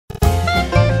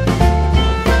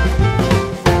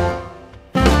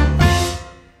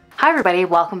Hi everybody,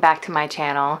 welcome back to my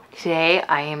channel. Today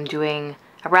I am doing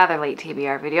a rather late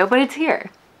TBR video, but it's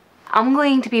here. I'm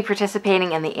going to be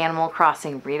participating in the Animal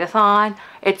Crossing Readathon.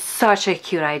 It's such a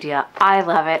cute idea. I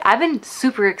love it. I've been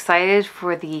super excited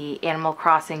for the Animal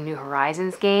Crossing New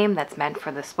Horizons game that's meant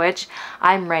for the Switch.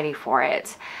 I'm ready for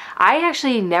it. I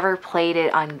actually never played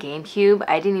it on GameCube.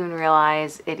 I didn't even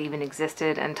realize it even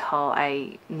existed until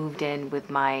I moved in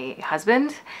with my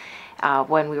husband.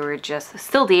 When we were just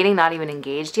still dating, not even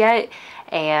engaged yet,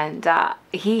 and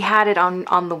he had it on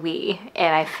the Wii,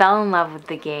 and I fell in love with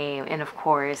the game. And of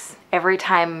course, every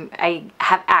time I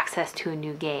have access to a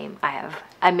new game,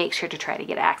 I make sure to try to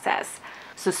get access.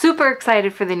 So super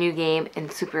excited for the new game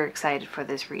and super excited for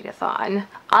this readathon.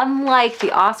 Unlike the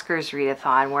Oscars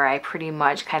readathon, where I pretty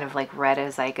much kind of like read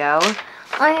as I go,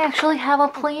 I actually have a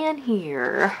plan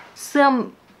here.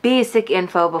 Some basic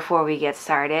info before we get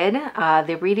started.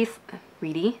 The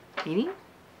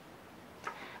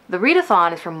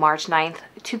Readathon is from March 9th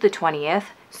to the 20th,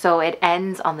 so it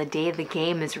ends on the day the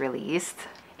game is released.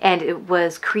 And it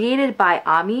was created by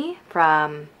Ami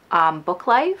from Book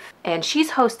Life, and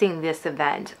she's hosting this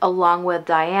event along with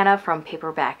Diana from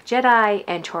Paperback Jedi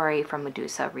and Tori from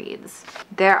Medusa Reads.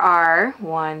 There are 5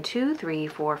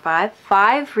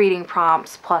 reading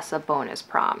prompts plus a bonus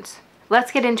prompt.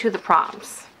 Let's get into the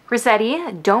prompts. Rossetti,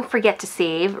 don't forget to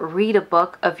save, read a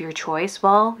book of your choice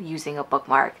while using a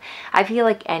bookmark. I feel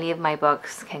like any of my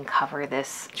books can cover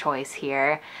this choice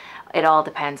here. It all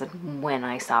depends on when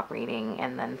I stop reading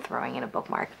and then throwing in a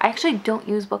bookmark. I actually don't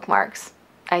use bookmarks.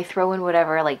 I throw in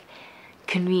whatever like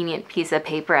convenient piece of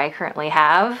paper I currently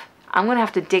have. I'm gonna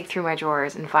have to dig through my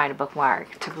drawers and find a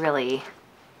bookmark to really,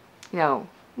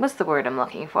 what's the word I'm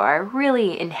looking for?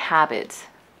 Really inhabit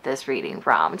this reading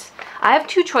prompt. I have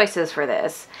two choices for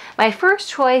this. My first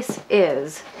choice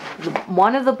is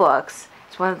one of the books.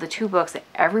 It's one of the two books that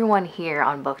everyone here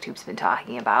on BookTube's been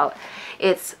talking about.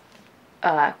 It's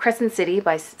Crescent City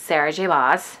by Sarah J.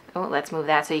 Maas. Oh, let's move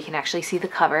that so you can actually see the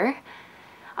cover.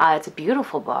 It's a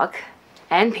beautiful book.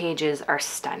 End pages are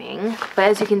stunning, but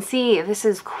as you can see, this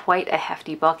is quite a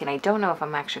hefty book, and I don't know if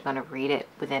I'm actually going to read it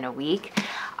within a week.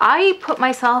 I put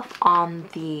myself on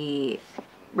the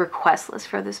request list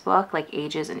for this book like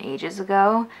ages and ages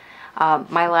ago.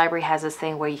 My library has this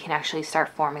thing where you can actually start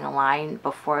forming a line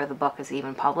before the book is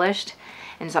even published,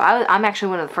 and so I'm actually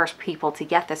one of the first people to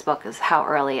get this book, is how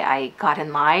early I got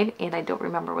in line, and I don't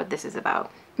remember what this is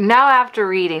about. Now after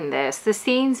reading this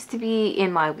seems to be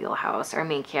in my wheelhouse. Our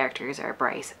main characters are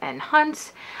Bryce and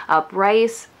Hunt.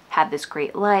 Bryce had this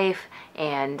great life,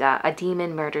 and a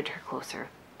demon murdered her closer.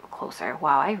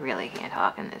 Wow, I really can't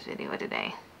talk in this video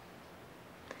today.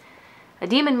 A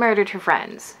demon murdered her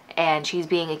friends, and she's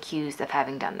being accused of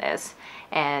having done this.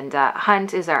 And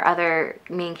Hunt is our other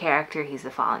main character. He's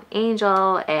the fallen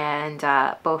angel, and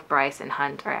both Bryce and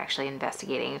Hunt are actually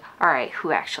investigating, alright,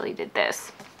 who actually did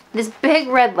this. This big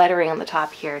red lettering on the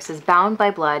top here says, bound by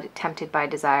blood, tempted by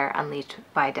desire, unleashed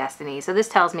by destiny. So this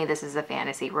tells me this is a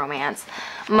fantasy romance,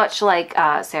 much like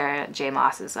Sarah J.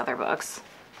 Maas's other books.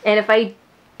 And if I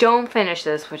don't finish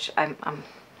this, which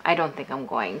I don't think I'm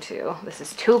going to. This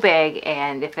is too big,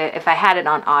 and if I had it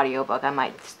on audiobook, I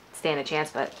might stand a chance,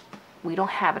 but we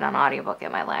don't have it on audiobook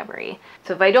at my library.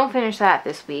 So if I don't finish that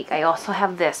this week, I also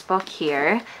have this book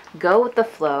here, Go With The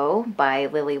Flow by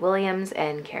Lily Williams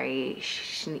and Carrie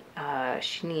Schneeman.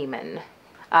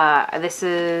 This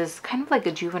is kind of like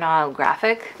a juvenile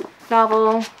graphic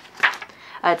novel.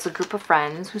 It's a group of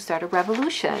friends who start a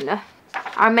revolution.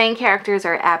 Our main characters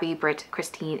are Abby, Britt,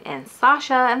 Christine, and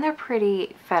Sasha, and they're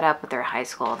pretty fed up with their high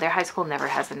school. Their high school never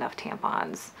has enough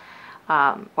tampons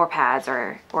or pads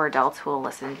or adults who will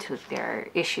listen to their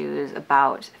issues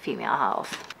about female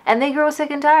health. And they grow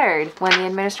sick and tired when the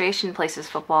administration places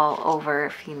football over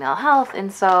female health,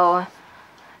 and so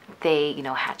they,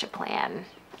 hatch a plan.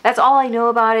 That's all I know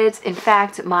about it. In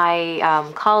fact, my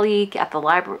colleague at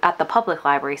the public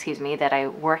library, that I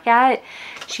work at,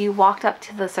 she walked up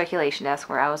to the circulation desk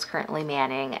where I was currently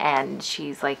manning, and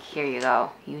she's like, "Here you go.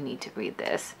 You need to read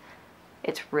this.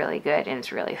 It's really good and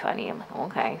it's really funny." I'm like,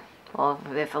 "Okay. Well,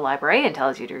 if a librarian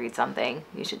tells you to read something,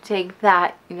 you should take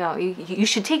that. You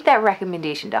should take that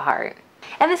recommendation to heart."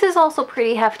 And this is also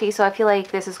pretty hefty, so I feel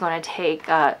like this is going to take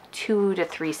 2 to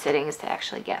 3 sittings to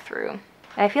actually get through.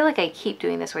 And I feel like I keep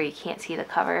doing this where you can't see the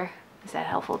cover. Is that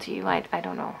helpful to you? I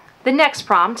don't know. The next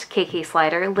prompt, KK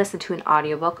Slider, listen to an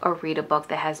audiobook or read a book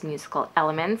that has musical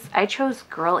elements. I chose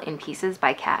Girl in Pieces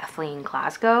by Kathleen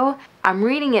Glasgow. I'm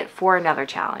reading it for another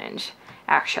challenge,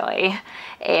 actually.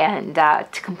 And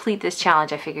to complete this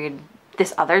challenge, I figured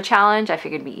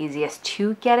it'd be easiest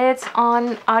to get it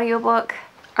on audiobook.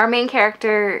 Our main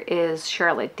character is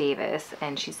Charlotte Davis,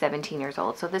 and she's 17 years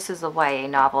old. So this is a YA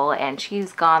novel, and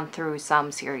she's gone through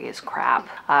some serious crap.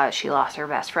 She lost her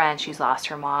best friend, she's lost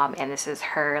her mom, and this is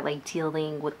her like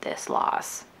dealing with this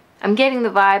loss. I'm getting the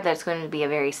vibe that it's going to be a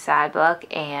very sad book,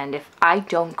 and if I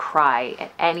don't cry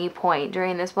at any point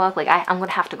during this book, like I'm going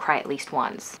to have to cry at least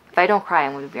once. If I don't cry,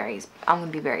 I'm going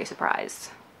to be very surprised.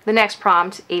 The next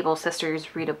prompt, Able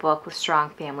Sisters read a book with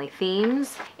strong family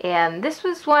themes. And this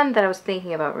was one that I was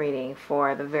thinking about reading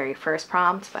for the very first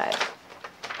prompt, but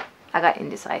I got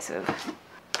indecisive.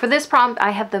 For this prompt, I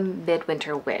have The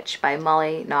Midwinter Witch by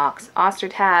Molly Knox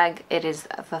Ostertag. It is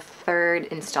the third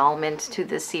installment to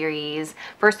the series.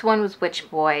 First one was Witch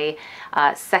Boy.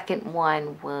 Second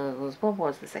one was, what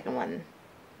was the second one?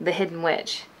 The Hidden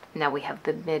Witch. Now we have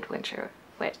The Midwinter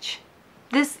Witch.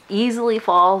 This easily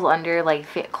falls under like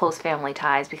close family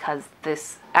ties because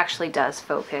this actually does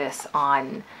focus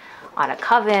on a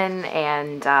coven,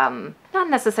 and not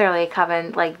necessarily a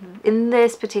coven. Like in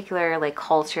this particular like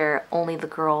culture, only the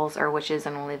girls are witches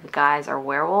and only the guys are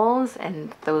werewolves,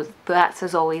 and that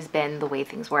has always been the way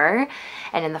things were.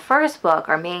 And in the first book,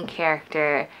 our main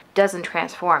character doesn't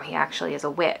transform. He actually is a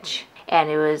witch, and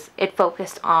it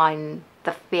focused on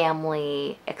the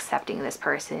family accepting this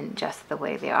person just the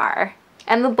way they are.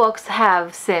 And the books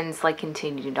have since like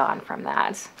continued on from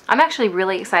that. I'm actually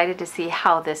really excited to see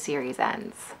how this series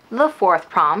ends. The fourth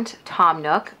prompt, Tom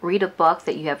Nook, read a book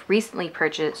that you have recently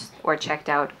purchased or checked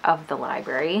out of the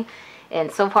library.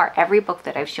 And so far, every book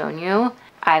that I've shown you,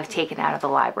 I've taken out of the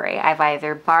library. I've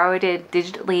either borrowed it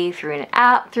digitally through an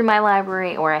app through my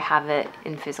library, or I have it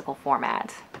in physical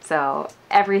format. So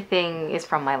everything is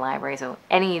from my library, so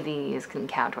any of these can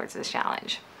count towards this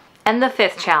challenge. And the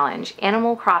fifth challenge,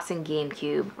 Animal Crossing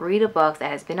GameCube, read a book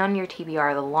that has been on your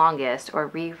TBR the longest or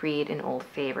reread an old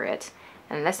favorite.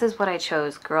 And this is what I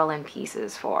chose Girl in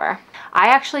Pieces for. I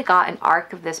actually got an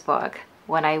ARC of this book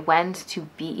when I went to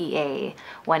BEA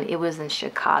when it was in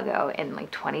Chicago in like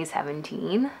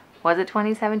 2017. Was it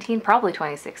 2017? Probably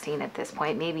 2016 at this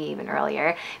point, maybe even earlier.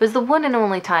 It was the one and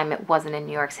only time it wasn't in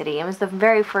New York City. It was the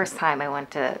very first time I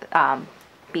went to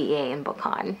BEA in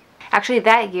BookCon. Actually,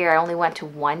 that year I only went to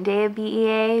one day of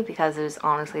BEA because it was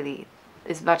honestly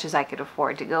as much as I could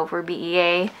afford to go for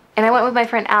BEA. And I went with my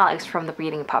friend Alex from the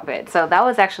Reading Puppet, so that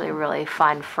was actually a really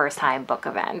fun first time book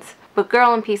event. But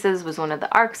Girl in Pieces was one of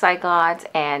the ARCs I got,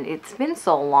 and it's been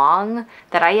so long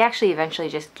that I actually eventually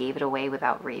just gave it away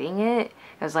without reading it.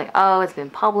 I was like, oh, it's been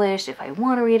published. If I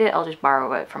want to read it, I'll just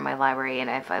borrow it from my library, and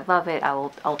if I love it,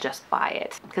 I'll just buy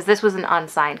it. Because this was an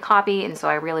unsigned copy, and so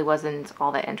I really wasn't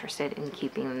all that interested in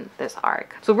keeping this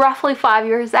ARC. So roughly 5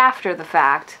 years after the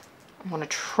fact, I'm going to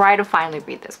try to finally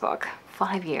read this book.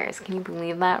 5 years. Can you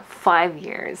believe that? 5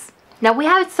 years. Now we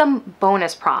had some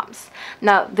bonus prompts.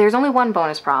 Now there's only one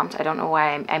bonus prompt. I don't know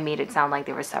why I made it sound like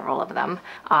there were several of them.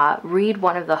 Read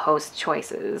one of the host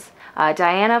choices.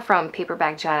 Diana from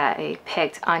Paperback Jedi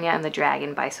picked Anya and the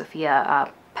Dragon by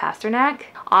Sophia Pasternak.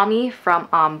 Ami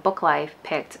from Book Life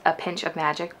picked A Pinch of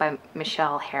Magic by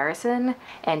Michelle Harrison.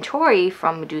 And Tori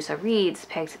from Medusa Reads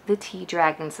picked The Tea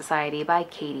Dragon Society by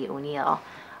Katie O'Neill.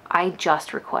 I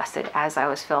just requested, as I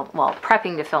was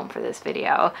prepping to film for this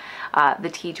video, the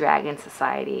Tea Dragon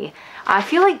Society. I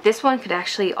feel like this one could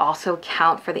actually also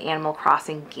count for the Animal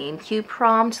Crossing GameCube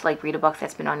prompt, like read a book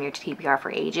that's been on your TBR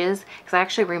for ages, because I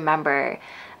actually remember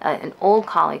an old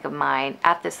colleague of mine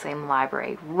at the same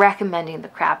library recommending the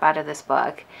crap out of this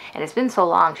book, and it's been so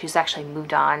long she's actually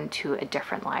moved on to a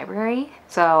different library.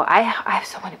 So I have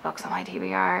so many books on my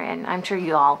TBR, and I'm sure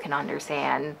you all can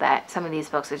understand that some of these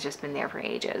books have just been there for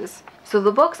ages. So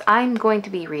the books I'm going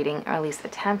to be reading, or at least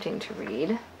attempting to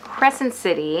read: Crescent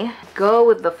City, Go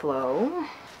with the Flow,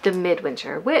 The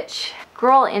Midwinter Witch,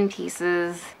 Girl in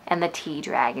Pieces, and The Tea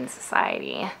Dragon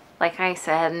Society. Like I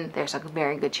said, there's a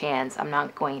very good chance I'm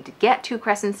not going to get to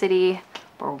Crescent City,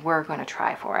 but we're going to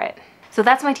try for it. So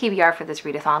that's my TBR for this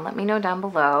readathon. Let me know down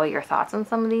below your thoughts on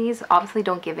some of these. Obviously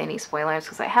don't give any spoilers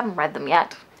because I haven't read them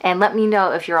yet. And let me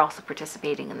know if you're also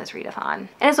participating in this readathon.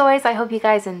 And as always, I hope you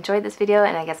guys enjoyed this video,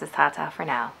 and I guess it's ta-ta for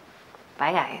now.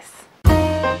 Bye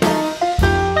guys.